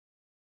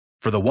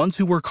For the ones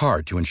who work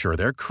hard to ensure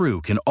their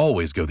crew can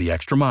always go the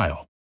extra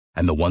mile,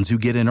 and the ones who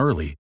get in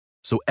early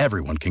so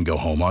everyone can go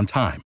home on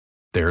time,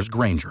 there's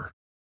Grainger,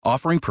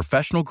 offering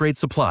professional-grade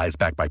supplies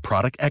backed by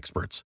product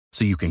experts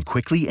so you can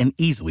quickly and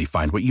easily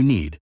find what you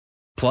need.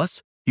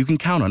 Plus, you can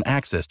count on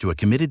access to a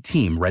committed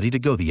team ready to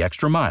go the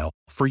extra mile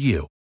for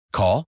you.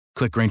 Call,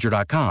 click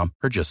Grainger.com,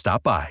 or just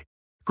stop by.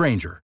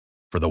 Grainger,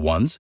 for the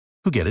ones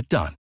who get it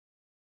done.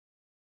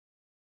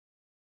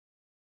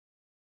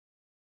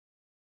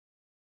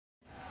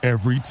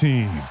 Every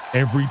team,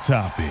 every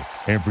topic,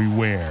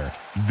 everywhere.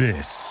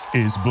 This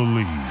is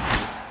Believe.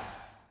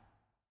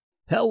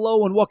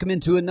 Hello and welcome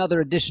into another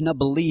edition of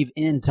Believe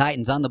in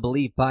Titans on the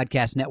Believe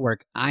Podcast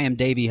Network. I am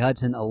Davey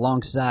Hudson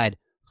alongside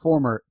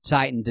former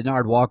Titan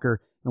Denard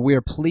Walker, and we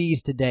are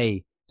pleased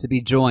today to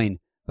be joined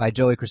by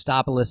Joey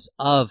Christopoulos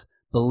of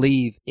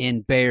Believe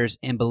in Bears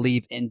and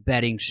Believe in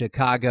Betting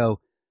Chicago.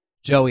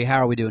 Joey,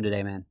 how are we doing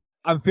today, man?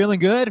 I'm feeling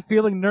good,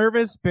 feeling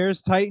nervous.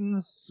 Bears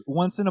Titans,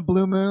 once in a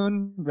blue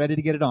moon, ready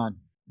to get it on.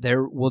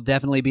 There will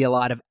definitely be a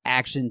lot of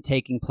action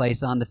taking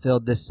place on the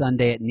field this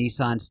Sunday at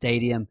Nissan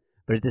Stadium.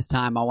 But at this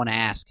time, I want to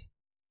ask,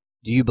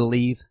 do you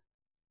believe?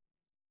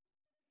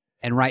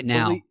 And right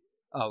now,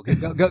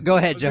 go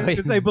ahead,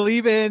 Joey. I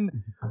believe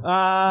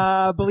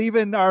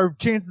in our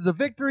chances of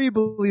victory.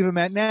 Believe in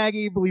Matt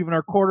Nagy. Believe in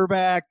our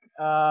quarterback.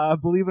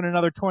 Believe in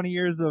another 20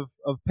 years of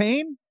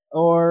pain.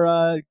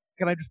 Or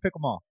can I just pick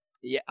them all?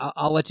 Yeah,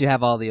 I'll let you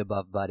have all the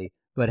above, buddy.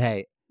 But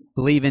hey,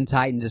 Believe in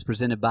Titans is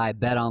presented by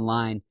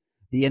BetOnline.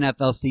 The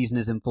NFL season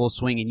is in full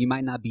swing, and you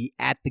might not be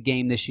at the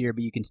game this year,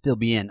 but you can still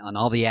be in on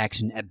all the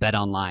action at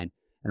BetOnline.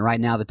 And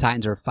right now, the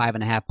Titans are a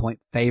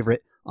 5.5-point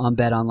favorite on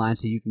BetOnline,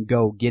 so you can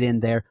go get in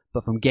there.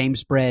 But from game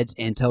spreads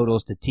and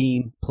totals to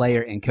team,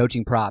 player, and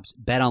coaching props,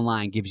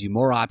 BetOnline gives you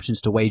more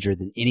options to wager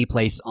than any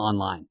place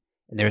online.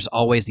 And there's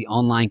always the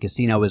online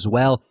casino as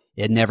well.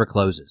 It never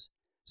closes.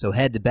 So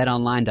head to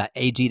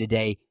betonline.ag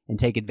today and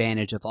take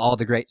advantage of all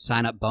the great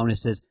sign-up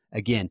bonuses.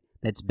 Again,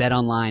 that's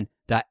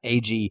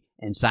betonline.ag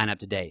and sign up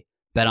today.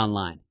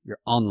 BetOnline, your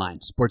online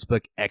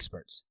sportsbook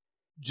experts.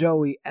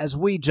 Joey, as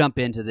we jump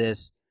into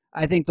this,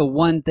 I think the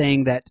one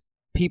thing that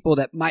people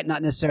that might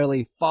not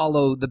necessarily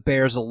follow the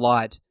Bears a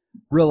lot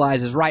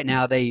realize is right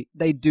now they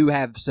do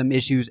have some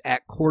issues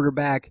at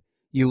quarterback.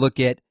 You look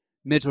at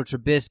Mitchell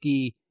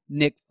Trubisky,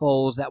 Nick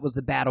Foles, that was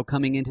the battle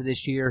coming into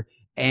this year.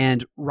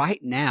 And right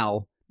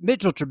now,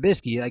 Mitchell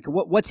Trubisky, like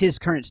what's his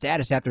current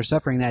status after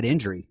suffering that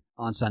injury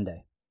on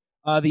Sunday?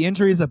 The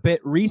injury is a bit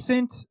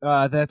recent.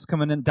 That's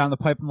coming in down the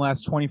pipe in the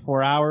last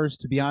 24 hours.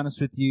 To be honest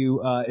with you,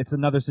 it's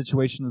another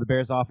situation that the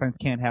Bears offense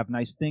can't have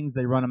nice things.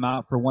 They run him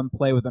out for one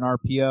play with an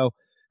RPO.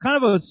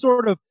 Kind of a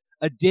sort of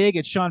a dig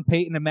at Sean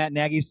Payton and Matt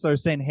Nagy, sort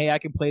of saying, hey, I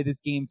can play this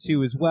game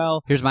too as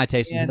well. Here's my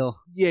taste of it.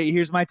 Yeah,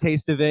 here's my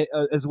taste of it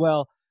as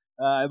well.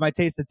 My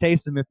taste of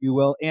him, if you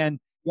will. And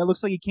yeah, it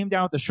looks like he came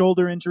down with a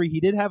shoulder injury. He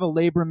did have a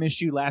labrum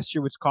issue last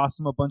year, which cost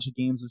him a bunch of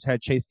games, which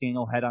had Chase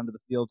Daniel head onto the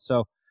field.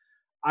 So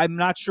I'm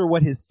not sure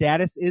what his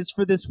status is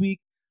for this week,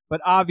 but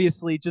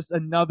obviously just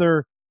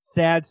another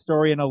sad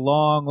story in a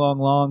long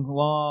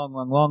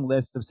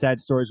list of sad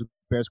stories with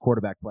Bears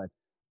quarterback play.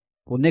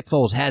 Well, Nick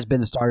Foles has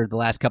been the starter the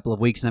last couple of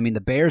weeks, and I mean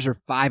the Bears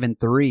are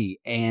 5-3,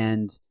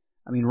 and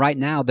I mean right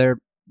now they're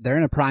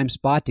in a prime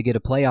spot to get a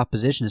playoff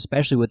position,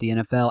 especially with the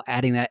NFL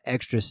adding that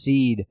extra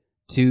seed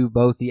to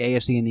both the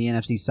AFC and the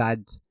NFC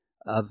sides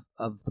of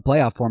the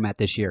playoff format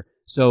this year.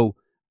 So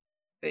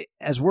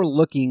as we're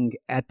looking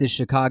at this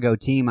Chicago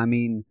team, I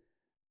mean,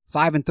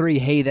 5-3,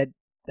 hey, that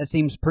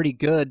seems pretty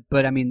good,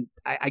 but I mean,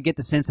 I get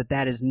the sense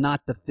that is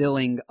not the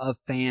feeling of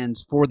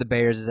fans for the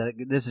Bears, is that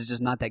this is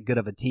just not that good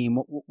of a team.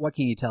 What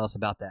can you tell us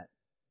about that?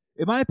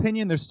 In my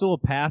opinion, there's still a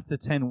path to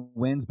 10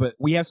 wins, but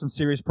we have some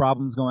serious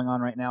problems going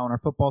on right now on our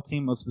football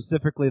team, most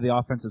specifically the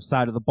offensive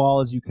side of the ball,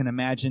 as you can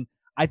imagine.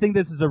 I think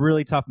this is a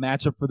really tough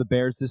matchup for the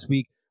Bears this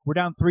week. We're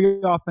down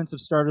 3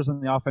 offensive starters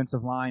on the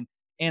offensive line,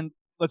 and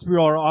let's be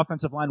real, our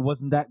offensive line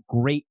wasn't that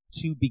great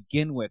to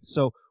begin with.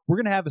 So we're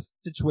going to have a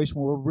situation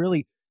where we're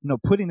really,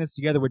 putting this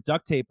together with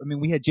duct tape. I mean,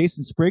 we had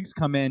Jason Spriggs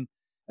come in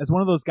as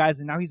one of those guys,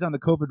 and now he's on the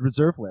COVID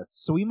reserve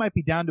list. So we might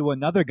be down to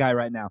another guy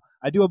right now.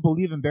 I do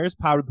believe in Bears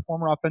power, the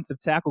former offensive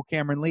tackle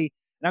Cameron Lee,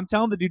 and I'm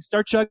telling the dude,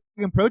 start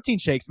chugging protein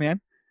shakes,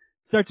 man.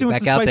 Start doing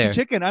some spicy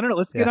chicken. I don't know.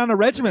 Let's get on a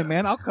regimen,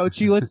 man. I'll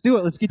coach you. Let's do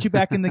it. Let's get you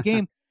back in the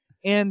game.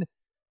 And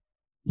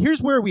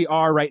here's where we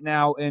are right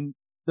now. And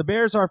the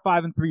Bears are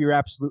 5-3. You're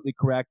absolutely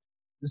correct.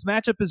 This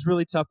matchup is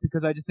really tough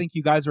because I just think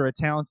you guys are a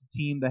talented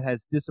team that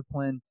has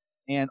discipline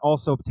and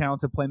also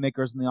talented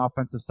playmakers on the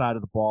offensive side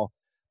of the ball.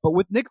 But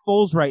with Nick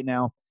Foles right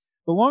now,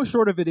 the long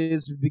short of it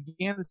is we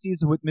began the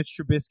season with Mitch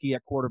Trubisky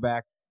at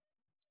quarterback.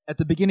 At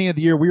the beginning of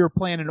the year, we were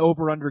playing an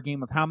over-under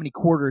game of how many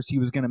quarters he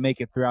was going to make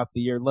it throughout the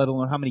year, let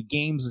alone how many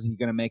games was he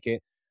going to make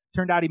it.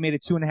 Turned out he made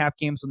it 2.5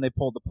 games when they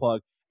pulled the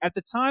plug. At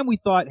the time, we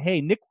thought, hey,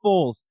 Nick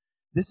Foles,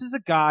 this is a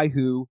guy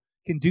who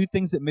can do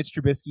things that Mitch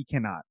Trubisky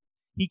cannot.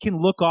 He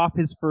can look off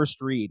his first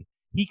read.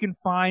 He can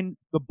find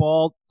the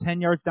ball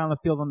 10 yards down the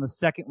field on the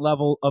second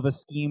level of a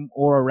scheme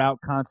or a route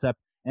concept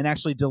and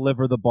actually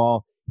deliver the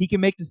ball. he can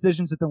make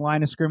decisions at the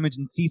line of scrimmage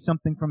and see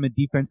something from a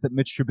defense that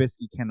Mitch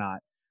Trubisky cannot.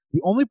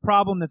 The only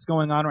problem that's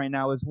going on right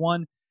now is,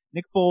 one,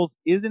 Nick Foles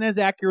isn't as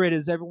accurate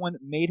as everyone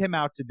made him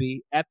out to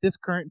be at this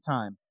current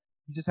time.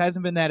 He just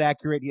hasn't been that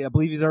accurate. I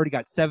believe he's already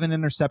got 7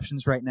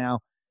 interceptions right now,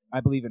 I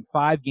believe in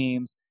 5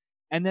 games.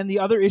 And then the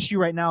other issue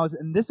right now is,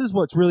 and this is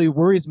what really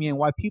worries me and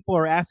why people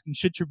are asking,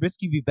 should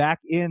Trubisky be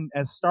back in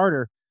as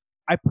starter?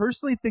 I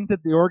personally think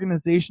that the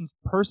organization's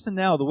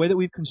personnel, the way that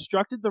we've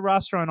constructed the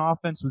roster on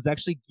offense, was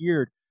actually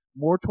geared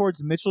more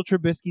towards Mitchell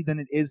Trubisky than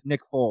it is Nick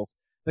Foles.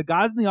 The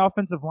guys in the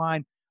offensive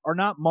line are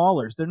not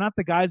maulers. They're not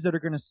the guys that are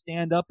going to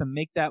stand up and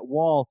make that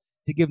wall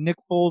to give Nick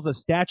Foles a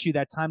statue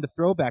that time to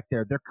throw back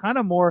there. They're kind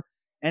of more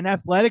an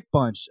athletic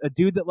bunch, a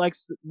dude that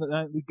likes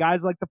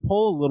guys like to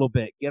pull a little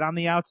bit, get on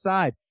the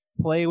outside,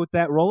 play with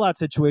that rollout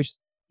situation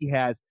he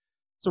has.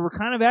 So we're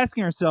kind of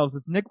asking ourselves,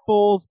 is Nick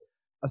Foles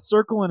a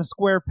circle and a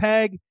square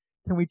peg?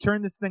 Can we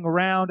turn this thing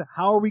around?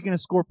 How are we going to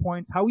score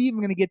points? How are we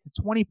even going to get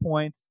to 20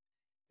 points?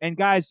 And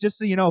guys, just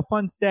so you know,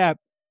 fun stat,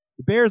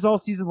 the Bears all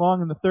season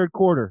long in the third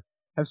quarter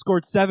have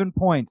scored 7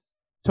 points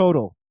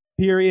total,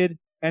 period,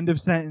 end of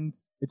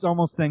sentence. It's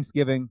almost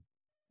Thanksgiving.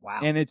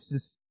 Wow. And it's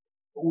just,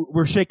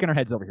 we're shaking our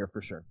heads over here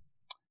for sure.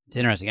 It's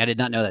interesting. I did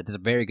not know that. That's a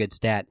very good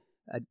stat.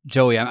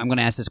 Joey, I'm going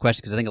to ask this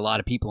question because I think a lot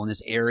of people in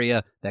this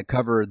area that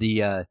cover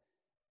the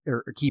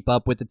or keep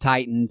up with the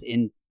Titans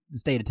in the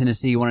state of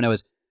Tennessee want to know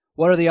is,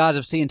 what are the odds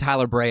of seeing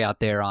Tyler Bray out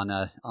there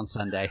on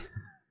Sunday?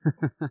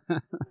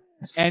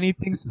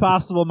 Anything's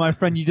possible, my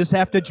friend. You just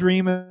have to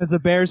dream as a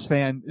Bears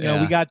fan. You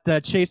know, we got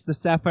Chase the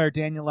Sapphire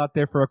Daniel out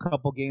there for a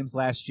couple games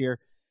last year.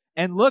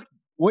 And look,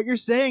 what you're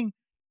saying,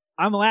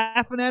 I'm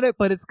laughing at it,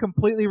 but it's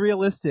completely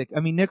realistic. I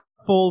mean, Nick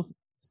Foles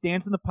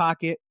stands in the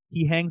pocket.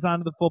 He hangs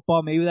onto the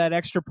football, maybe that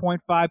extra 0.5,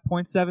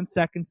 0.7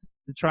 seconds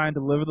to try and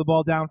deliver the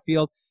ball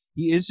downfield.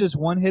 He is just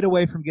one hit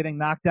away from getting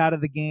knocked out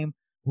of the game.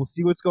 We'll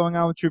see what's going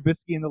on with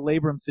Trubisky in the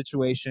labrum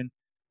situation.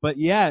 But,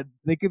 yeah,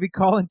 they could be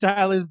calling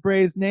Tyler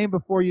Bray's name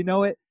before you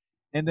know it.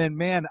 And then,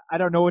 man, I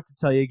don't know what to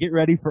tell you. Get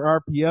ready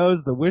for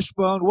RPOs, the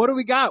wishbone. What do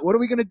we got? What are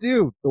we going to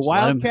do? The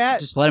Wildcat?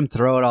 Just let him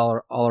throw it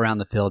all around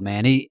the field,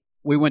 man.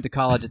 We went to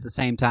college at the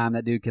same time.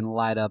 That dude can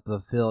light up a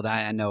field.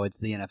 I know it's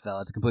the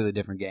NFL. It's a completely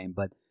different game.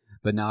 But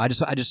no,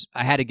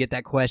 I had to get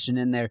that question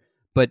in there.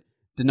 But,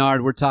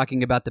 Denard, we're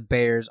talking about the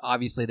Bears.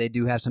 Obviously, they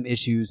do have some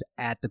issues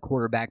at the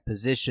quarterback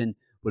position.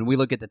 When we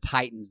look at the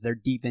Titans, their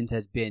defense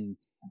has been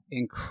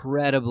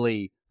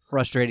incredibly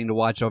frustrating to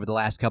watch over the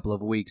last couple of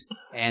weeks.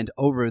 And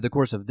over the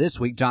course of this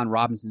week, John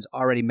Robinson's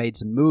already made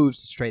some moves.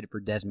 He's traded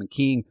for Desmond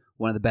King,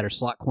 one of the better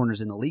slot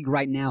corners in the league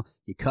right now.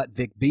 You cut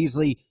Vic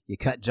Beasley. You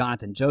cut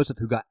Jonathan Joseph,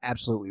 who got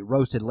absolutely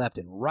roasted left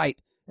and right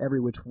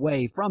every which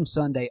way from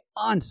Sunday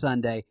on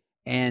Sunday.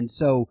 And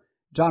so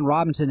John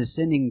Robinson is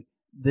sending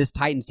this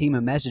Titans team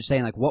a message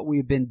saying, like, what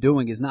we've been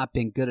doing has not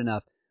been good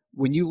enough.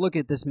 When you look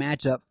at this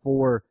matchup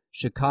for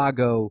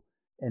Chicago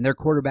and their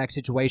quarterback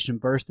situation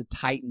versus the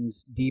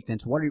Titans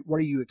defense, what are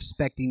you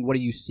expecting? What do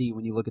you see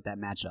when you look at that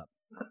matchup?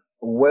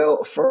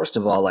 Well, first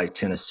of all, like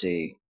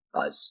Tennessee,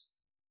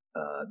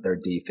 their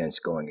defense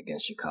going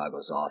against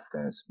Chicago's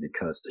offense,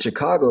 because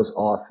Chicago's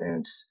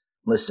offense,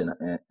 listen,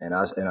 and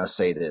I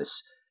say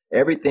this,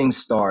 everything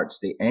starts,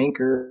 the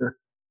anchor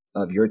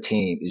of your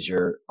team is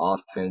your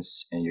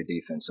offense and your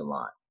defensive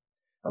line.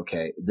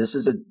 Okay.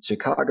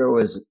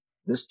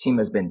 This team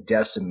has been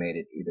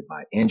decimated either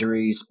by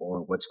injuries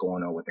or what's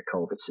going on with the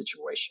COVID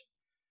situation.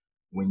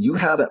 When you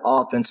have an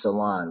offensive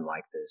line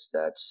like this,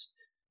 that's,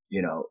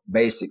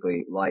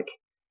 basically like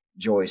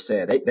Joey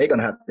said, they're going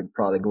to have to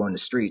probably go in the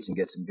streets and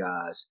get some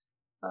guys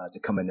to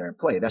come in there and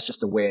play. That's just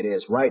the way it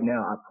is. Right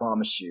now, I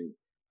promise you,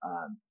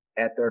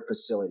 at their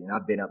facility, and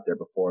I've been up there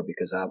before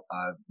because I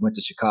went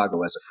to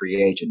Chicago as a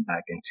free agent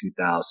back in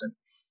 2000,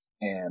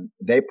 and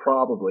they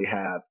probably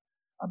have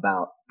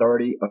about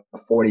 30 or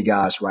 40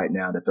 guys right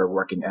now that they're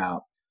working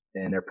out,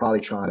 and they're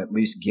probably trying to at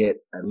least get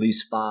at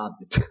least five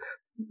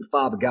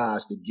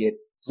guys to get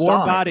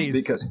more bodies.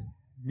 Because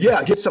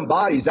get some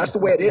bodies. That's the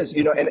way it is,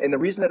 and the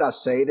reason that I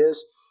say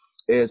this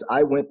is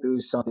I went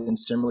through something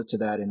similar to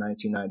that in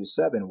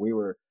 1997.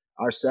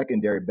 Our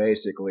secondary,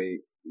 basically,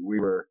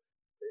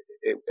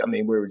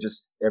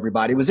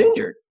 everybody was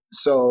injured.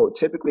 So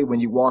typically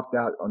when you walked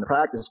out on the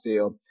practice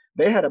field,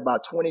 they had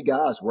about 20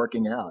 guys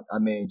working out. I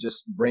mean,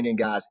 just bringing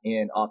guys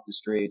in off the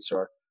streets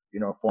or,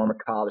 former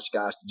college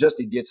guys just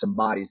to get some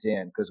bodies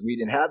in, because we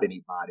didn't have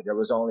anybody. There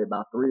was only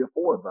about 3 or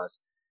 4 of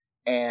us.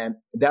 And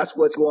that's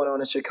what's going on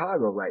in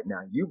Chicago right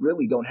now. You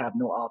really don't have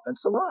no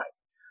offensive line.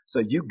 So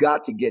you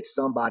got to get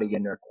somebody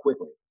in there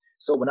quickly.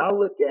 So when I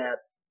look at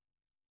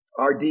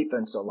our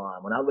defensive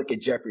line, when I look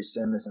at Jeffrey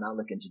Simmons and I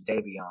look at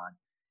Jadeveon,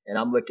 and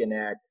I'm looking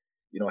at,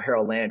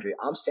 Harold Landry,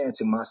 I'm saying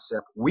to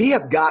myself, we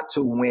have got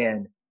to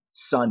win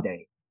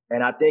Sunday.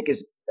 And I think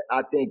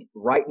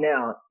right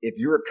now, if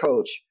you're a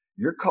coach,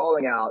 you're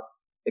calling out,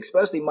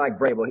 especially Mike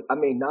Vrabel. I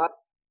mean, not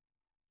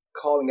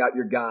calling out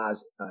your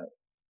guys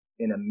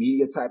in a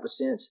media type of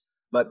sense,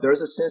 but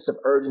there's a sense of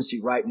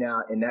urgency right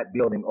now in that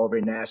building over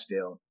in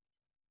Nashville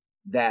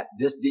that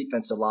this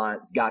defensive line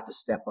has got to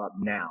step up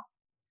now.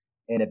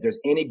 And if there's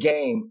any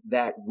game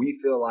that we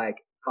feel like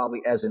probably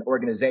as an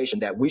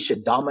organization that we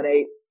should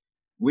dominate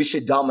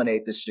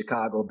the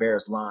Chicago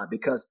Bears line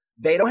because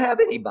they don't have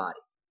anybody.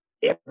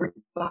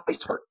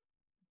 Everybody's hurt.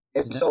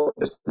 And so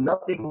there's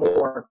nothing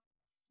more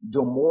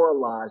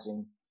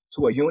demoralizing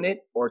to a unit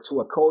or to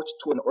a coach,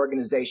 to an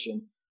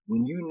organization,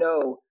 when you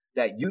know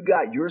that you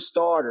got your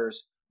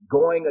starters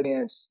going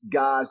against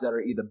guys that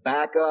are either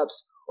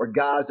backups or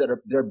guys that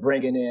they're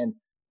bringing in,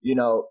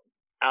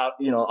 out,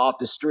 off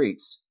the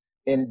streets.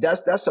 And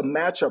that's a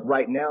matchup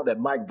right now that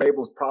Mike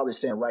Vrabel's probably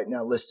saying right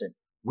now, listen,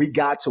 we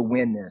got to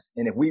win this.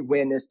 And if we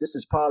win this, this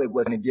is probably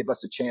what's going to give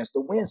us a chance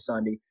to win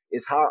Sunday,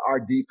 is how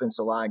our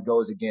defensive line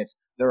goes against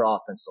their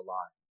offensive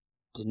line.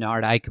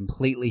 Denard, I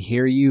completely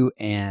hear you,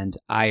 and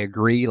I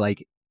agree.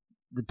 Like,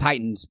 the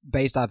Titans,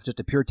 based off just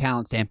a pure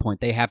talent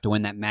standpoint, they have to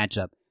win that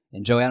matchup.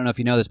 And, Joey, I don't know if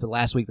you know this, but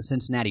last week the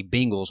Cincinnati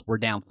Bengals were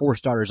down 4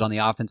 starters on the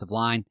offensive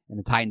line, and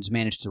the Titans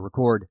managed to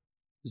record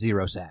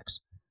 0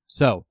 sacks.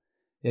 So,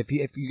 if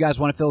you guys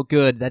want to feel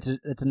good, that's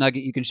a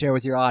nugget you can share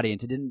with your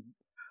audience. It didn't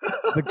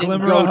go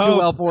too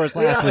well for us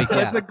last week.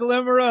 Yeah. It's a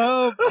glimmer of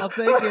hope. I'll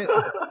take it.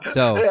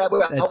 So, hey,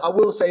 I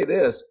will say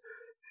this.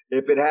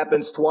 If it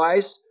happens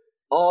twice,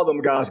 all them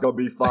guys going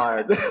to be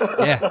fired.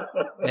 Yeah.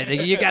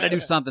 You got to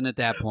do something at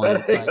that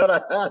point.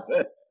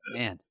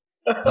 Man.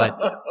 But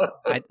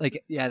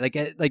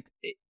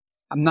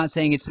I'm not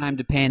saying it's time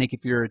to panic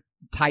if you're a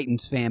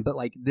Titans fan, but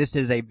this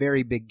is a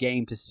very big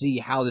game to see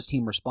how this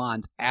team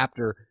responds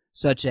after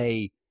such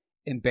a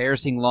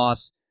embarrassing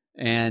loss,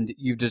 and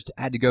you've just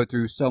had to go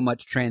through so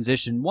much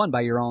transition, one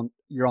by your own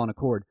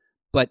accord.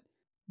 But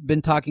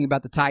been talking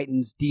about the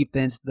Titans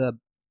defense, the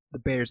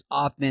Bears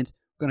offense.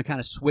 We're going to kind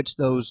of switch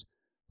those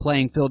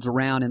playing fields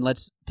around, and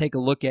let's take a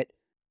look at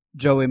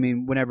Joe. I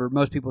mean, whenever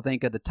most people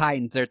think of the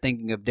Titans, they're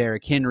thinking of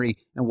Derrick Henry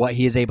and what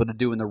he is able to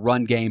do in the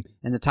run game.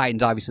 And the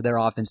Titans, obviously, their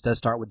offense does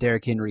start with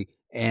Derrick Henry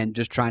and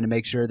just trying to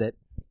make sure that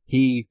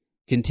he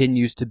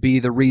continues to be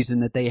the reason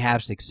that they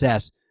have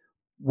success.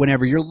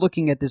 Whenever you're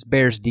looking at this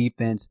Bears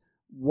defense,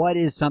 what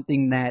is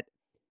something that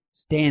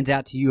stands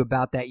out to you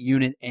about that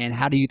unit, and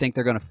how do you think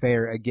they're going to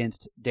fare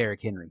against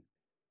Derrick Henry?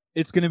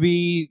 It's going to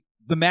be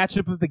the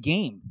matchup of the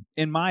game,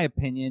 in my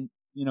opinion.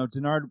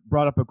 Denard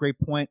brought up a great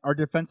point. Our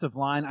defensive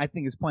line, I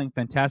think, is playing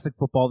fantastic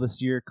football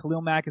this year.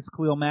 Khalil Mack is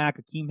Khalil Mack.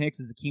 Akeem Hicks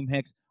is Akeem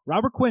Hicks.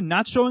 Robert Quinn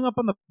not showing up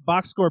on the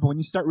box score, but when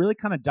you start really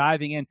kind of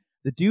diving in,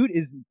 the dude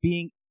he's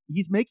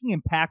making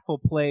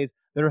impactful plays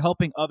that are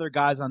helping other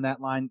guys on that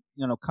line,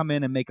 come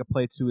in and make a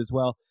play too as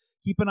well.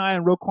 Keep an eye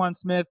on Roquan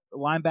Smith, a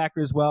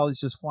linebacker as well. He's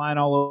just flying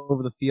all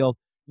over the field.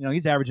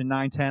 He's averaging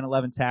 9, 10,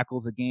 11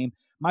 tackles a game.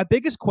 My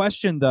biggest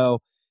question,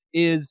 though,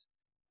 is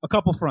a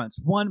couple fronts.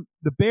 One,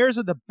 the Bears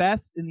are the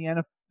best in the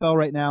NFL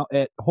right now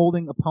at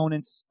holding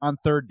opponents on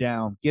third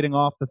down, getting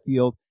off the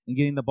field, and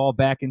getting the ball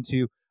back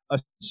into a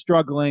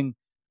struggling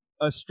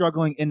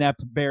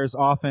inept Bears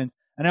offense.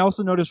 And I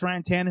also noticed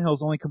Ryan Tannehill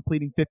is only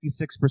completing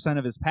 56%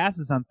 of his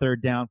passes on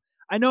third down.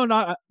 I know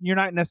you're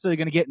not necessarily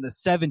going to get in the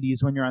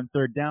 70s when you're on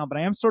third down, but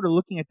I am sort of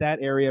looking at that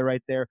area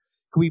right there.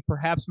 Could we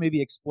perhaps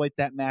maybe exploit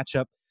that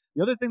matchup?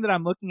 The other thing that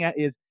I'm looking at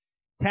is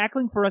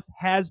tackling for us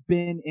has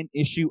been an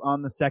issue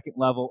on the second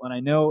level, and I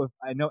know if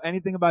I know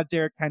anything about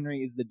Derrick Henry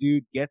is the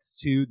dude gets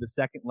to the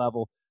second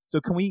level. So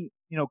can we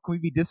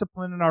be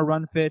disciplined in our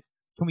run fits?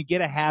 Can we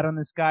get a hat on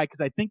this guy?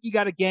 Because I think you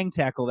got to gang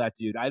tackle that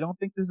dude. I don't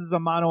think this is a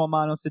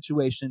mano-a-mano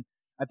situation.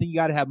 I think you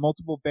got to have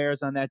multiple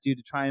Bears on that dude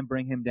to try and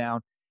bring him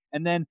down.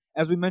 And then,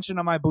 as we mentioned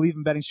on my Believe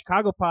in Betting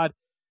Chicago pod,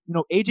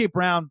 A.J.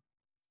 Brown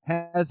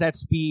has that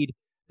speed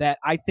that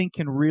I think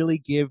can really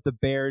give the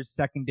Bears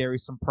secondary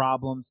some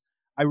problems.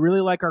 I really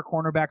like our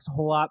cornerbacks a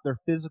whole lot. They're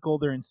physical,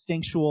 they're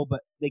instinctual,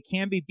 but they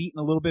can be beaten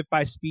a little bit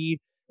by speed.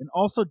 And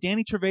also,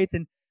 Danny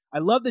Trevathan, I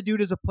love the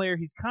dude as a player.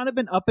 He's kind of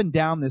been up and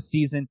down this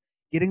season,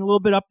 getting a little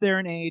bit up there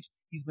in age.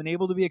 He's been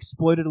able to be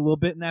exploited a little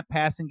bit in that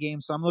passing game.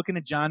 So I'm looking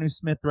at Jonnu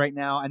Smith right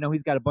now. I know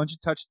he's got a bunch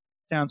of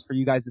touchdowns for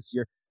you guys this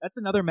year. That's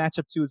another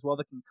matchup, too, as well,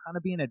 that can kind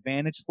of be an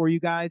advantage for you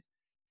guys.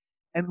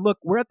 And look,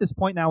 we're at this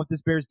point now with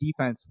this Bears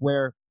defense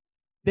where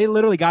they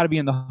literally got to be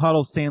in the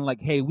huddle saying,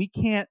 hey, we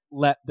can't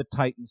let the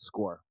Titans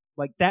score.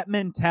 That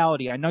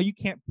mentality. I know you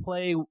can't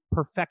play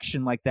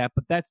perfection like that,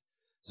 but that's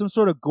some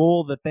sort of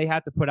goal that they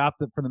have to put out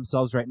for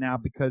themselves right now,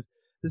 because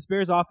this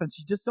Bears offense,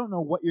 you just don't know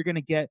what you're going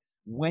to get,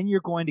 when you're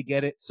going to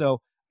get it.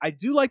 So I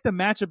do like the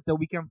matchup that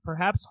we can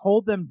perhaps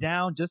hold them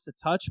down just a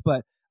touch,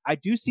 but I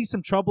do see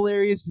some trouble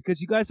areas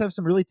because you guys have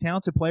some really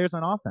talented players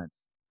on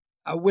offense.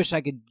 I wish I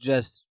could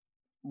just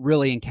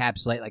really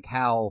encapsulate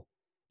how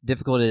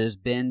difficult it has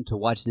been to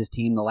watch this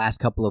team the last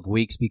couple of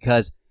weeks,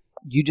 because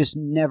you just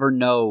never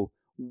know.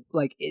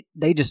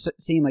 They just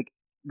seem like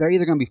they're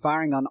either going to be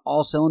firing on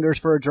all cylinders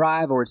for a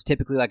drive, or it's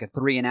typically a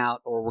 3 and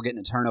out, or we're getting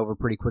a turnover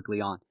pretty quickly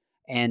on.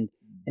 And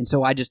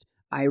so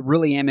I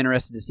really am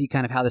interested to see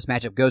kind of how this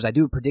matchup goes. I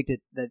do predict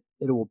that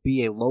it will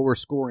be a lower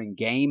scoring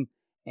game,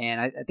 and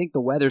I think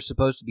the weather's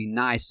supposed to be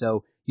nice,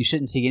 so you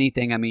shouldn't see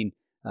anything. I mean,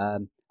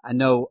 I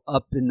know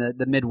up in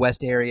the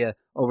Midwest area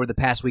over the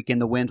past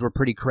weekend, the winds were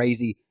pretty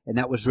crazy, and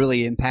that was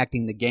really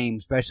impacting the game,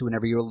 especially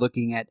whenever you were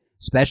looking at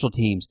special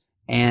teams.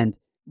 And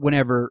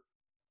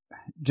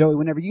Joey,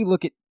 whenever you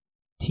look at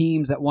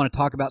teams that want to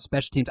talk about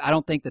special teams, I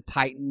don't think the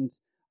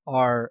Titans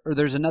or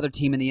there's another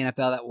team in the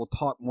NFL that will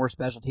talk more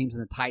special teams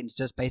than the Titans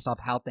just based off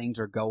how things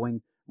are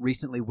going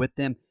recently with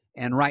them.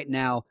 And right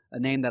now, a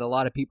name that a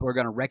lot of people are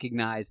going to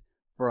recognize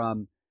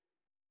from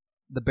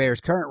the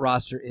Bears' current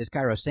roster is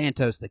Cairo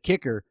Santos, the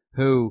kicker,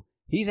 who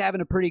he's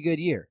having a pretty good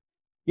year.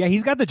 Yeah,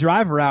 he's got the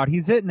driver out.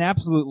 He's hitting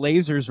absolute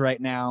lasers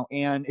right now,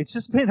 and it's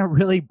just been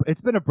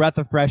it's been a breath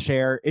of fresh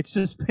air. It's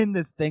just been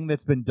this thing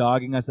that's been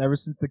dogging us ever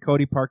since the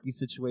Cody Parkey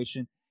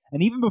situation.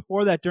 And even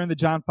before that, during the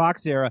John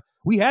Fox era,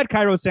 we had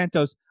Cairo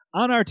Santos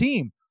on our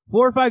team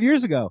 4 or 5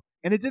 years ago,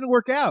 and it didn't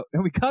work out,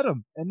 and we cut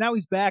him, and now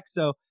he's back.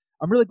 So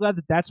I'm really glad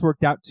that that's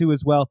worked out too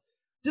as well.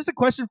 Just a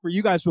question for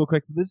you guys real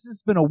quick. This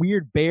has been a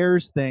weird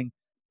Bears thing.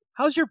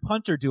 How's your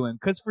punter doing?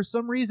 Because for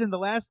some reason, the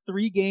last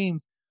 3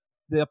 games,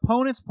 the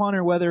opponent's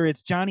punter, whether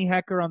it's Johnny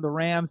Hekker on the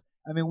Rams,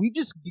 I mean, we've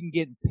just been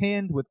getting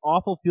pinned with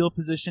awful field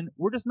position.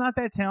 We're just not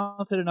that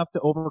talented enough to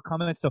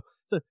overcome it. So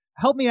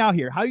help me out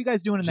here. How are you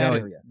guys doing in that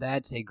area?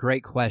 That's a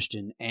great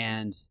question.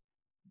 And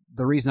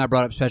the reason I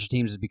brought up special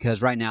teams is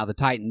because right now the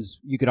Titans,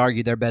 you could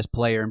argue their best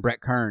player, and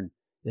Brett Kern,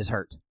 is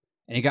hurt.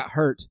 And he got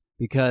hurt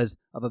because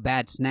of a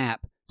bad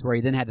snap to where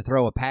he then had to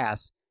throw a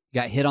pass,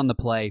 got hit on the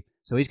play,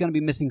 so he's going to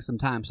be missing some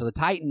time. So the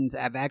Titans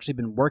have actually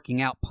been working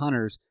out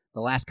punters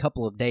the last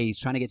couple of days,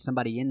 trying to get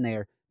somebody in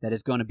there that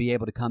is going to be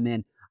able to come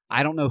in.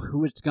 I don't know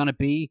who it's going to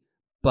be,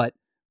 but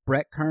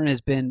Brett Kern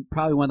has been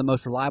probably one of the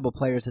most reliable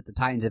players that the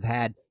Titans have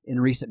had in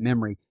recent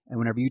memory. And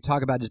whenever you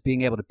talk about just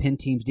being able to pin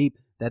teams deep,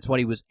 that's what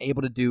he was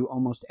able to do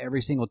almost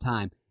every single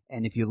time.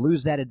 And if you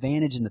lose that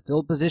advantage in the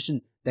field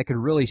position, that could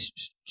really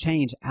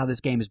change how this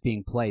game is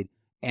being played.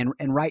 And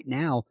right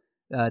now,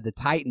 the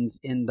Titans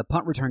in the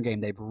punt return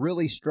game, they've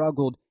really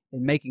struggled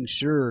in making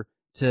sure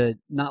to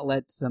not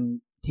let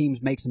some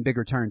teams make some big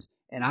returns.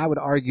 And I would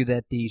argue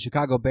that the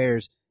Chicago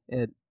Bears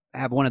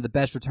have one of the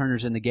best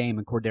returners in the game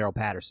in Cordero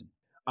Patterson.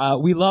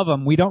 We love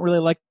him. We don't really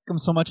like him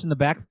so much in the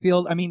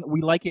backfield. I mean,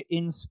 we like it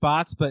in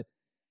spots, but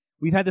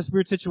we've had this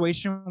weird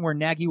situation where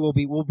Nagy will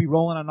be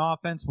rolling on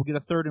offense. We'll get a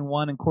 3rd and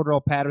 1, and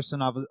Cordero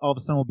Patterson all of a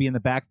sudden will be in the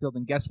backfield.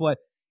 And guess what?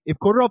 If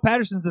Cordero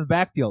Patterson's in the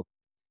backfield,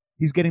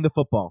 he's getting the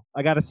football.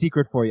 I got a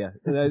secret for you.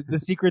 The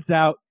secret's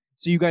out,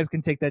 so you guys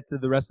can take that to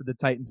the rest of the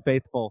Titans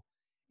faithful.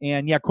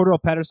 And yeah, Cordero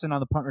Patterson on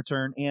the punt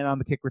return and on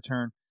the kick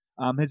return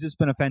has just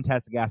been a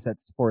fantastic asset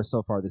for us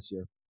so far this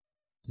year.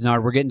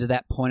 Denard, we're getting to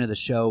that point of the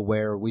show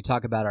where we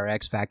talk about our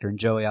X factor, and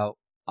Joey, I'll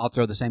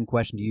throw the same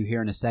question to you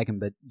here in a second.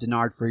 But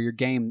Denard, for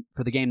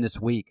the game this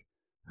week,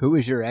 who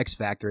is your X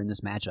factor in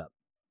this matchup?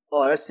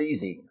 Oh, that's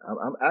easy.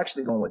 I'm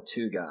actually going with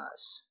 2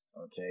 guys.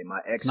 Okay, my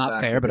X factor. It's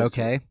not fair, but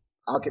okay.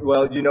 Okay,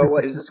 well, you know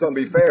what? Is this going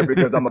to be fair?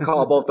 Because I'm going to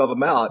call both of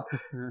them out.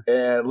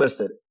 And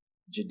listen,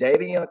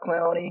 Jadeveon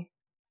Clowney,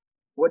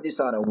 what did he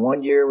sign?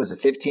 1 year? Was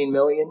it $15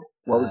 million?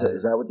 What was it?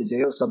 Is that what the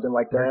deal? Something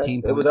like that?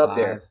 13. It was up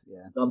there.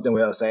 Yeah. Something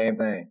with the same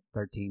thing.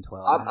 13,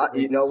 12.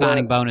 You know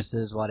signing what?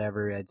 bonuses,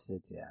 whatever. It's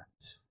yeah.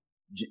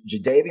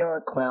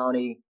 Jadeveon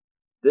Clowney,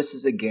 this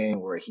is a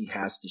game where he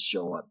has to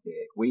show up big.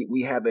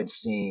 We haven't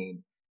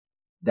seen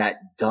that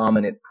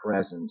dominant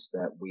presence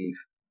that we've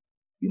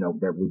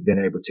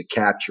been able to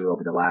capture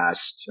over the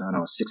last,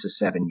 6 or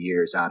 7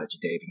 years out of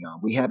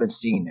Jadeveon. We haven't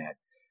seen that.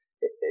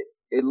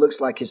 It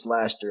looks like his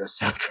last year at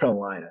South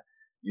Carolina.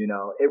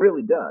 It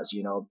really does.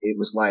 It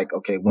was like,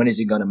 okay, when is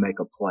he going to make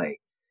a play?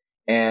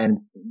 And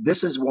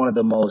this is one of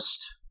the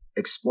most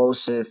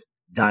explosive,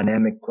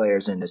 dynamic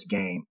players in this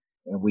game.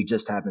 And we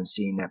just haven't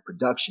seen that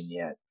production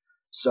yet.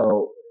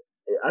 So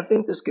I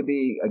think this could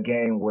be a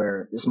game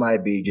where this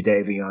might be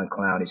Jadeveon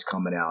Clowney's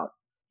coming out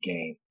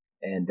game.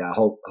 And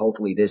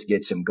hopefully this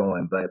gets him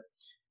going. But,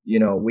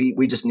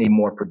 we just need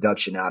more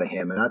production out of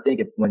him. And I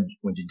think when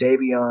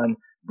Jadeveon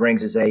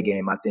brings his A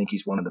game, I think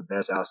he's one of the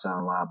best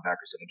outside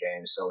linebackers in the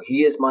game. So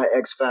he is my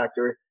X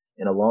factor.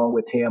 And along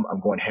with him,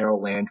 I'm going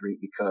Harold Landry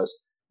because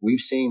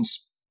we've seen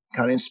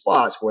kind of in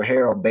spots where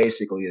Harold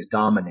basically is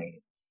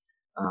dominating.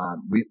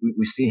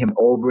 We see him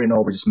over and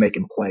over just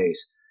making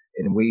plays.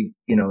 And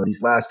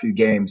these last few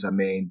games,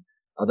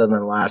 other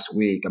than last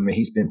week,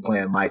 he's been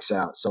playing lights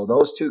out. So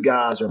those 2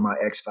 guys are my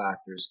X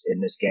factors in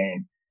this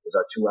game, is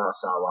our 2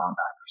 outside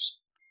linebackers.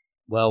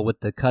 Well, with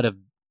the cut of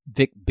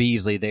Vic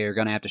Beasley, they're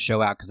going to have to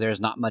show out because there's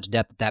not much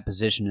depth at that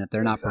position. And if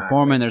they're not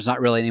performing, there's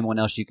not really anyone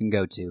else you can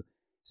go to.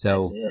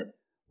 So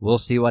we'll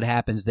see what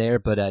happens there.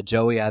 But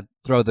Joey, I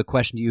throw the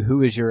question to you.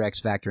 Who is your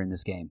X factor in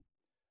this game?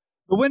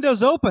 The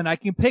window's open. I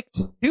can pick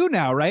 2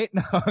 now, right?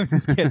 No, I'm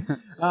just kidding.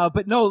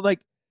 But no,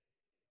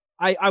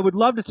 I would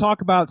love to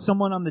talk about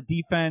someone on the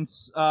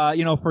defense,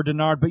 for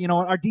Denard. But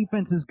our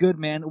defense is good,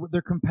 man.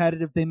 They're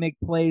competitive. They make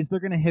plays. They're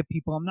going to hit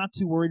people. I'm not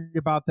too worried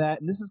about that.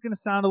 And this is going to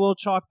sound a little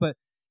chalk, but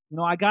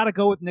I got to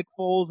go with Nick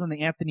Foles and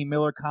the Anthony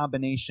Miller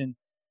combination.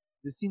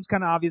 This seems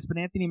kind of obvious, but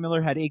Anthony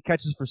Miller had 8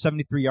 catches for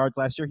 73 yards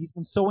last year. He's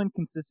been so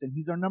inconsistent.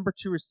 He's our number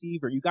 2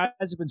 receiver. You guys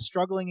have been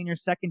struggling in your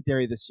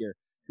secondary this year.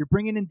 You're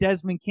bringing in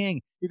Desmond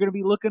King. You're going to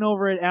be looking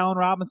over at Allen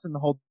Robinson the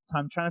whole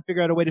time, trying to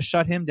figure out a way to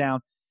shut him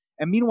down.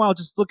 And meanwhile,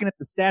 just looking at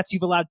the stats,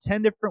 you've allowed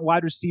 10 different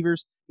wide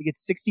receivers to get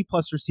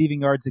 60-plus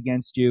receiving yards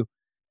against you.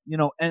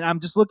 And I'm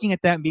just looking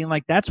at that and being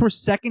like, that's where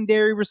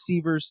secondary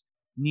receivers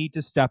need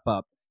to step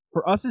up.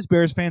 For us as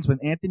Bears fans, when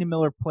Anthony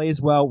Miller plays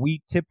well,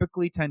 we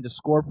typically tend to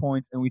score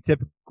points and we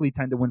typically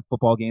tend to win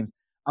football games.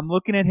 I'm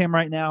looking at him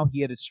right now.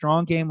 He had a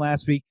strong game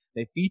last week.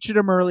 They featured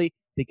him early.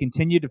 They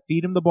continued to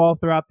feed him the ball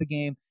throughout the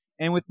game.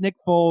 And with Nick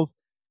Foles,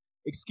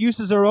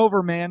 excuses are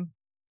over, man.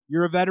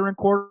 You're a veteran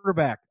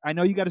quarterback. I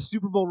know you got a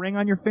Super Bowl ring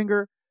on your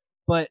finger,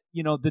 but,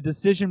 the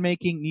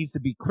decision-making needs to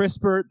be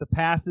crisper. The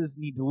passes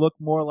need to look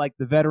more like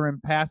the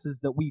veteran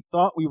passes that we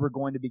thought we were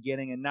going to be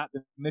getting and not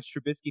the Mitch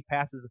Trubisky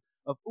passes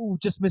of, ooh,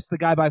 just missed the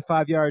guy by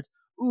 5 yards.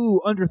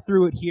 Ooh,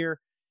 underthrew it here.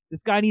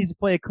 This guy needs to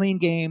play a clean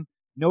game,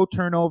 no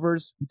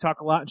turnovers. We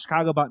talk a lot in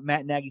Chicago about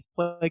Matt Nagy's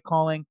play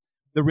calling,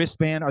 the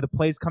wristband, are the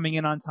plays coming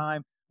in on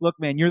time. Look,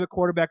 man, you're the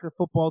quarterback of the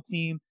football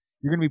team.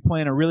 You're going to be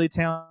playing a really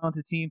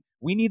talented team.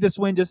 We need this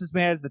win just as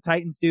bad as the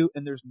Titans do,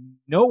 and there's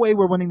no way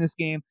we're winning this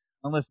game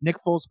unless Nick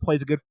Foles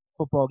plays a good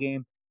football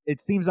game. It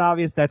seems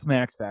obvious that's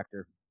my X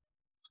factor.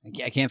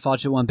 I can't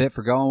fault you one bit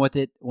for going with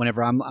it.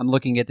 Whenever I'm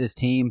looking at this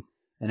team,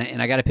 and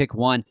I got to pick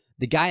one,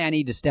 the guy I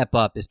need to step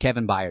up is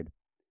Kevin Byard.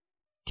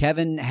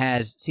 Kevin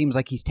seems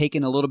like he's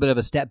taken a little bit of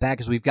a step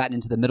back as we've gotten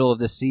into the middle of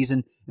this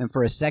season, and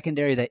for a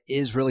secondary that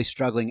is really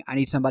struggling, I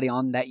need somebody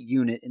on that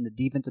unit in the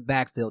defensive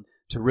backfield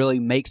to really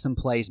make some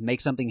plays,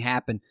 make something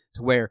happen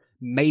to where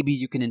maybe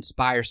you can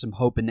inspire some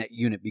hope in that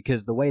unit,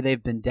 because the way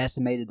they've been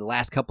decimated the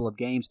last couple of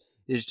games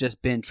has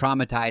just been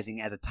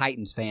traumatizing as a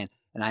Titans fan,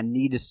 and I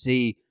need to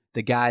see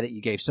the guy that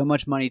you gave so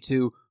much money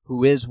to,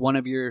 who is one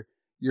of your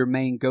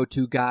main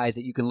go-to guys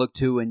that you can look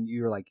to, and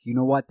you're like, you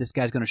know what, this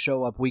guy's going to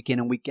show up week in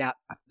and week out.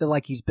 I feel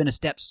like he's been a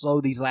step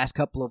slow these last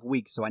couple of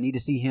weeks, so I need to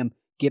see him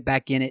get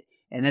back in it.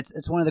 And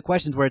that's one of the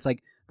questions where it's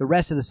like the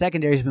rest of the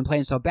secondary has been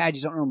playing so bad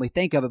you don't normally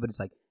think of it, but it's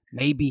like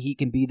maybe he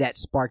can be that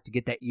spark to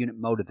get that unit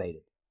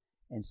motivated.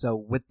 And so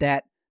with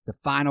that, the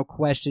final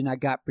question I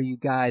got for you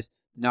guys,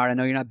 Denard, I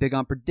know you're not big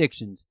on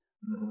predictions,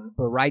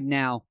 but right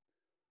now,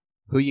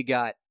 who you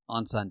got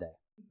on Sunday?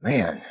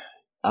 Man,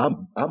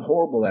 I'm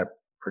horrible at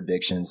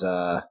predictions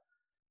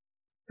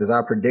because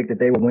I predicted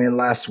they would win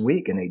last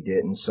week and they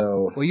didn't.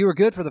 So well, you were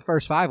good for the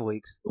first 5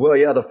 weeks. Well,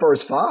 yeah, the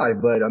first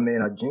 5, but I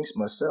mean, I jinxed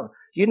myself.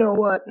 You know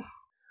what?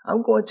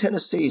 I'm going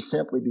Tennessee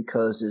simply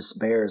because this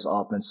Bears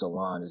offensive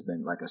line has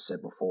been, like I said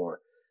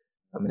before,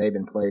 I mean, they've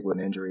been plagued with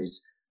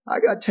injuries. I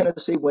got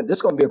Tennessee win. This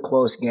is going to be a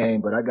close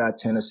game, but I got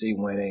Tennessee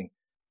winning.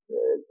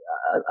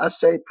 I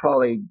say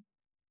probably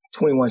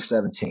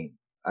 21-17.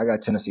 I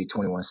got Tennessee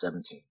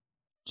 21-17.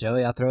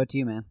 Joey, I'll throw it to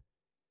you, man.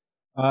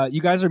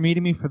 You guys are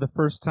meeting me for the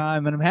first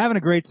time, and I'm having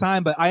a great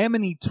time, but I am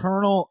an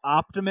eternal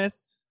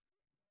optimist.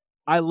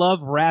 I love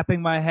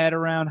wrapping my head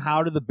around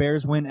how do the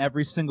Bears win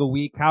every single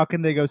week? How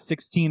can they go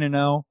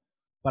 16-0?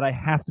 But I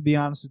have to be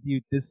honest with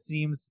you,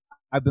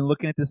 I've been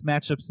looking at this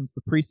matchup since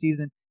the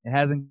preseason. It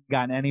hasn't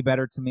gotten any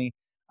better to me.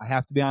 I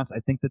have to be honest, I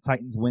think the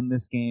Titans win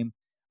this game.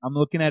 I'm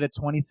looking at a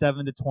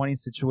 27-20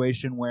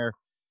 situation where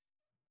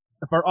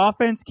if our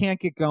offense can't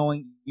get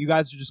going, you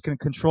guys are just going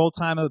to control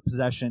time of the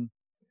possession.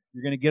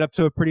 You're going to get up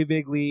to a pretty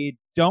big lead.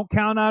 Don't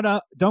count on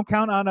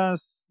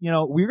us.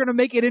 We're going to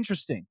make it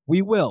interesting.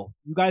 We will.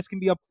 You guys can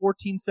be up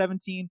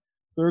 14-17,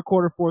 third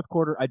quarter, fourth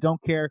quarter. I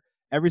don't care.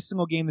 Every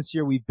single game this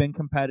year, we've been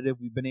competitive.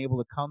 We've been able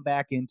to come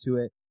back into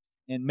it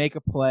and make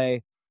a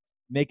play,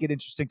 make it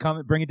interesting,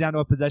 bring it down to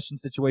a possession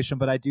situation.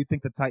 But I do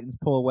think the Titans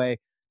pull away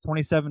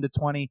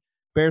 27-20.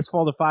 Bears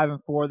fall to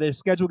 5-4. Their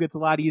schedule gets a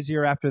lot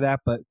easier after that,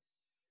 but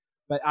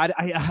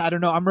I don't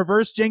know. I'm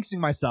reverse jinxing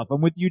myself.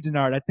 I'm with you,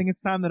 Denard. I think it's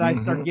time that I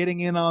start getting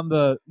in on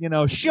the,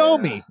 show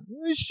me,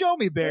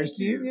 Bears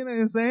team. You know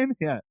what I'm saying?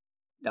 Yeah.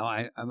 No,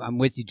 I'm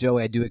with you,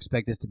 Joey. I do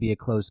expect this to be a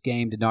close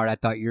game. Denard, I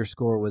thought your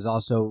score was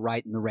also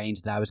right in the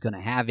range that I was going to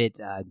have it.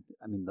 I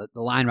mean,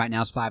 the line right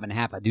now is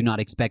 5.5. I do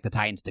not expect the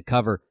Titans to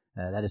cover.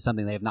 That is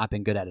something they have not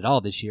been good at all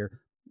this year,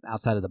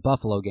 outside of the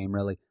Buffalo game,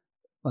 really.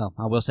 Well,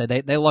 I will say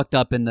they lucked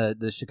up in the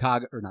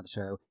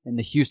in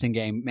the Houston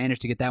game,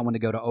 managed to get that one to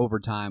go to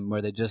overtime where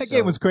they just that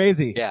game was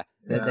crazy. Yeah,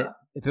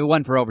 if it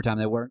wasn't for overtime,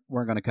 they weren't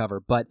going to cover.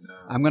 But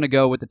I'm going to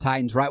go with the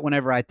Titans right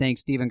whenever I think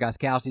Stephen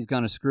Gostkowski's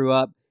going to screw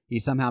up. He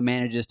somehow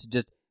manages to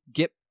just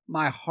get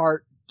my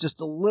heart just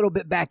a little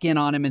bit back in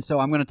on him, and so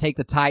I'm going to take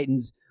the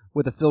Titans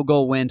with a field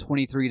goal win,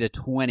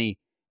 23-20,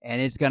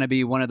 and it's going to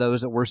be one of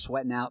those that we're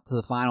sweating out to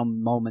the final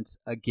moments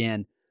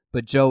again.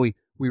 But Joey,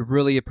 we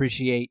really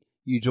appreciate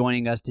you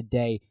joining us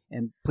today,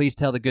 and please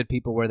tell the good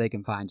people where they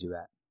can find you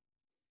at.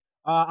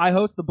 I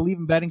host the Believe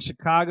in Betting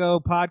Chicago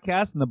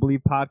podcast and the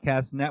Believe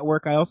Podcast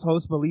Network. I also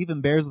host Believe in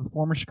Bears with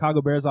former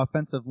Chicago Bears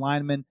offensive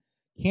lineman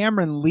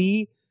Cameron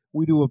Lee.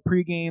 We do a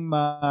pregame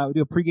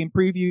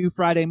preview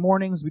Friday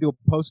mornings. We do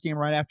a postgame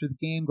right after the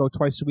game. Go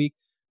twice a week.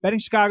 Betting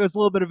Chicago is a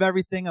little bit of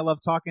everything. I love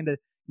talking to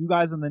you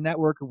guys on the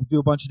network. We do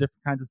a bunch of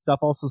different kinds of stuff.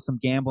 Also some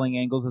gambling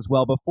angles as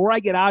well. Before I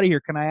get out of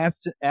here, can I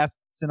ask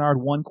Denard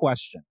one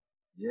question?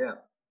 Yeah.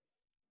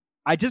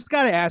 I just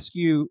got to ask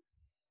you,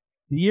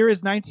 the year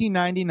is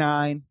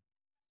 1999.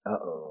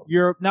 Uh-oh.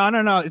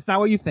 No. It's not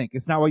what you think.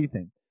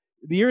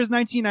 the year is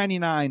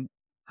 1999.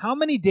 How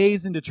many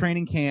days into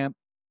training camp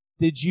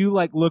did you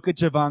look at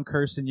Javon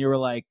Kearse and you were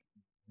like,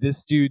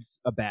 this dude's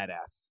a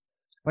badass?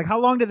 Like, how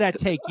long did that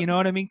take? You know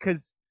what I mean?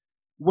 Because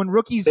when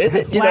rookies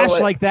flash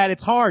like that,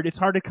 it's hard. It's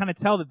hard to kind of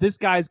tell that this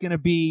guy's going to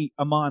be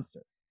a monster.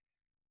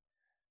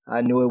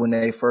 I knew it when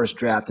they first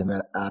drafted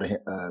him out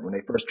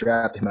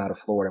of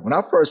Florida. When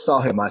I first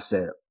saw him, I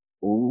said,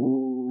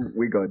 "Ooh,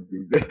 we're gonna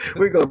be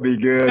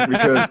good."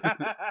 Because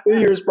 2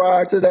 years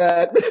prior to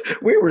that,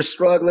 we were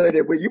struggling.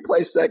 And when you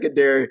play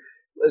secondary,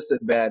 listen,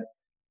 man.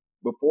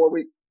 Before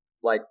we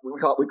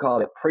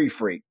call it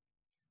pre-freak.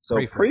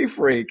 So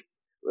pre-freak,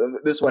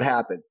 this is what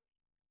happened.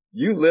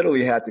 You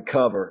literally had to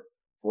cover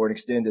for an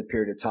extended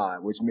period of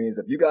time, which means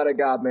if you got a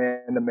guy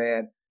man to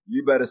man,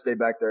 you better stay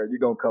back there. You're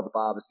going to cover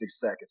 5 or 6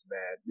 seconds,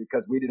 man,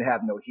 because we didn't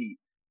have no heat.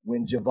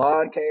 When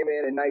Javon came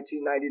in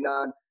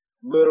 1999,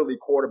 literally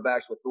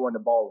quarterbacks were throwing the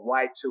ball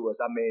right to us.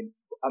 I mean,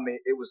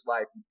 it was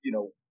like,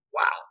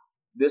 wow,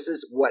 this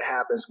is what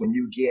happens when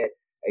you get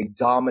a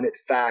dominant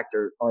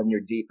factor on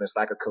your defense,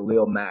 like a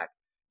Khalil Mack.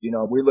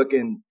 When we look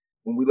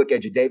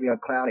at Jadeveon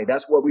Clowney,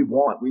 that's what we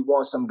want. We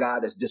want some guy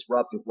that's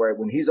disruptive, where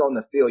when he's on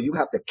the field, you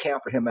have to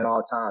camp for him at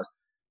all times.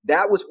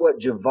 That was what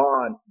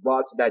Javon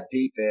brought to that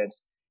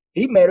defense.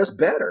 He made us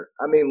better.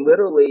 I mean,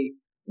 literally,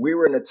 we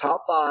were in the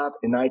top 5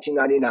 in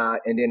 1999,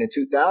 and then in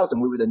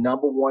 2000, we were the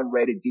number 1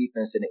 rated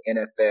defense in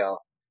the NFL,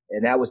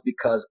 and that was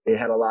because it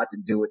had a lot to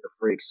do with the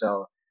freak.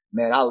 So,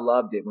 man, I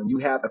loved it. When you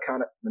have the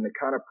kind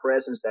of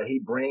presence that he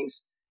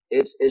brings,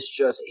 it's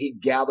just he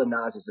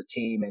galvanizes a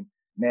team, and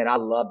man, I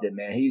loved it,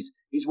 man. He's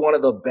one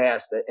of the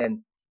best,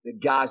 and the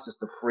guy's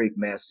just a freak,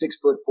 man.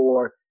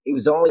 6'4". He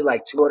was only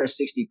like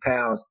 260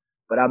 pounds,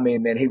 but I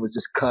mean, man, he was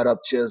just cut up,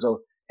 chiseled.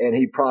 And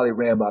he probably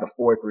ran about a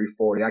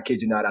 4.340. I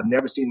kid you not. I've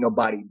never seen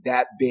nobody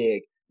that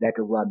big that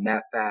could run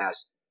that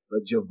fast.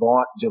 But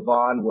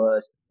Javon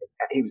was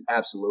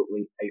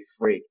absolutely a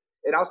freak.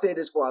 And I'll say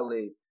this before I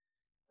leave.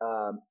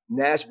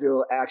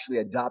 Nashville actually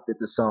adopted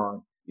the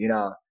song.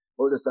 What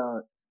was the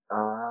song?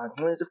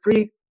 It's a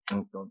freak.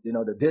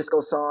 The disco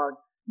song.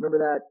 Remember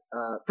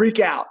that? Freak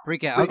Out.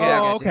 Freak Out. Okay.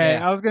 Oh, okay.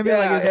 I was going to be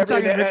like, is we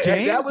talking Rick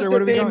James? That was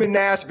the theme in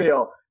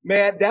Nashville.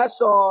 Man, that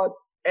song,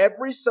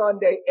 every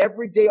Sunday,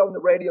 every day on the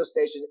radio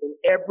station, in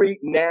every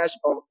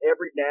Nashville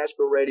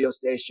radio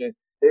station,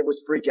 it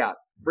was Freak Out,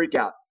 Freak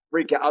Out,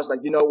 Freak Out. I was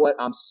like, you know what?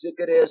 I'm sick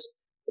of this.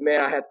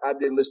 Man, I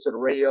didn't listen to the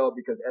radio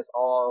because that's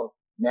all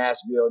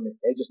Nashville, and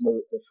they just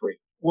knew the freak.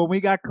 When we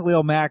got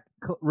Khalil Mack,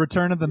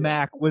 Return of the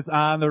Mack was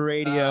on the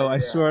radio. I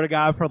swear to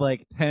God, for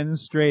like 10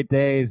 straight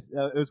days.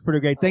 It was pretty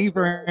great. Thank you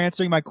for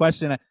answering my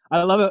question.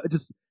 I love it.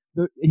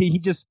 He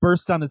just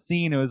burst on the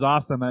scene. It was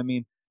awesome. I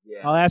mean,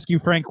 I'll ask you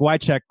Frank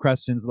Wycheck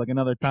questions like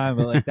another time,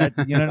 but like that,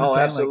 you know what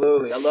I'm saying?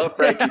 Absolutely. I love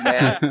Frankie,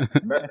 man.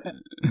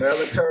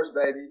 Maryland Terps,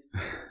 baby.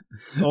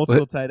 Old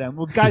school tight end.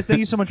 Well, guys, thank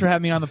you so much for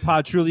having me on the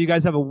pod. Truly, you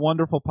guys have a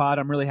wonderful pod.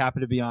 I'm really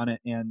happy to be on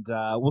it, and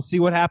we'll see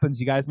what happens,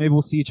 you guys. Maybe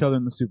we'll see each other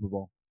in the Super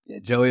Bowl. Yeah,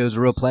 Joey, it was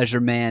a real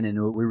pleasure, man,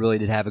 and we really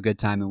did have a good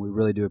time, and we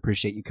really do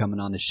appreciate you coming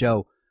on the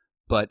show.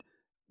 But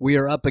we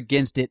are up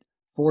against it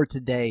for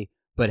today.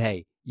 But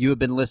hey, you have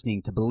been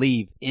listening to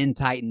Believe in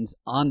Titans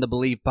on the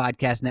Believe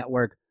Podcast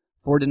Network.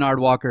 For Denard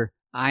Walker,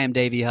 I am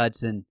Davey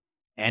Hudson,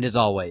 and as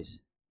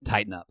always,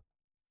 tighten up.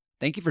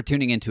 Thank you for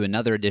tuning in to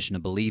another edition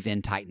of Believe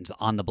in Titans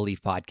on the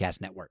Believe Podcast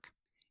Network.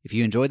 If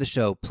you enjoy the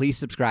show, please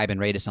subscribe and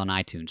rate us on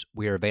iTunes.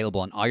 We are available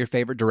on all your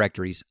favorite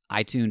directories: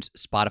 iTunes,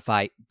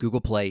 Spotify,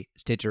 Google Play,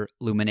 Stitcher,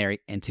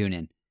 Luminary, and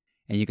TuneIn.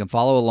 And you can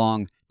follow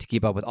along to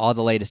keep up with all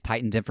the latest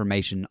Titans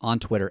information on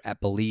Twitter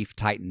at Believe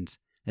Titans.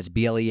 That's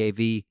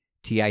BLEAVTITANS.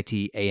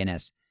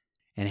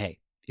 And hey,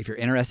 if you're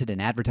interested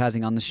in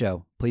advertising on the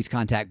show, please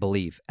contact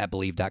Believe at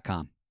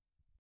Believe.com.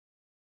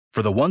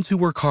 For the ones who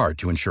work hard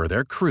to ensure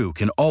their crew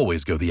can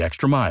always go the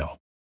extra mile,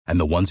 and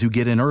the ones who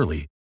get in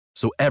early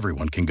so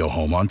everyone can go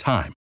home on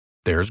time,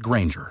 there's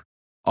Grainger,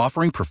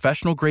 offering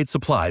professional-grade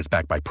supplies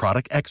backed by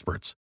product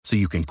experts so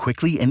you can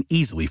quickly and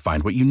easily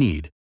find what you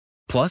need.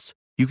 Plus,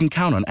 you can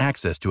count on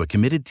access to a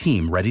committed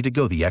team ready to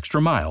go the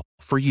extra mile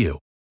for you.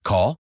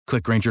 Call,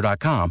 click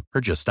Grainger.com,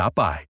 or just stop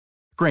by.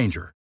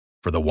 Grainger,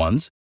 for the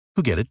ones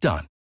who get it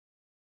done.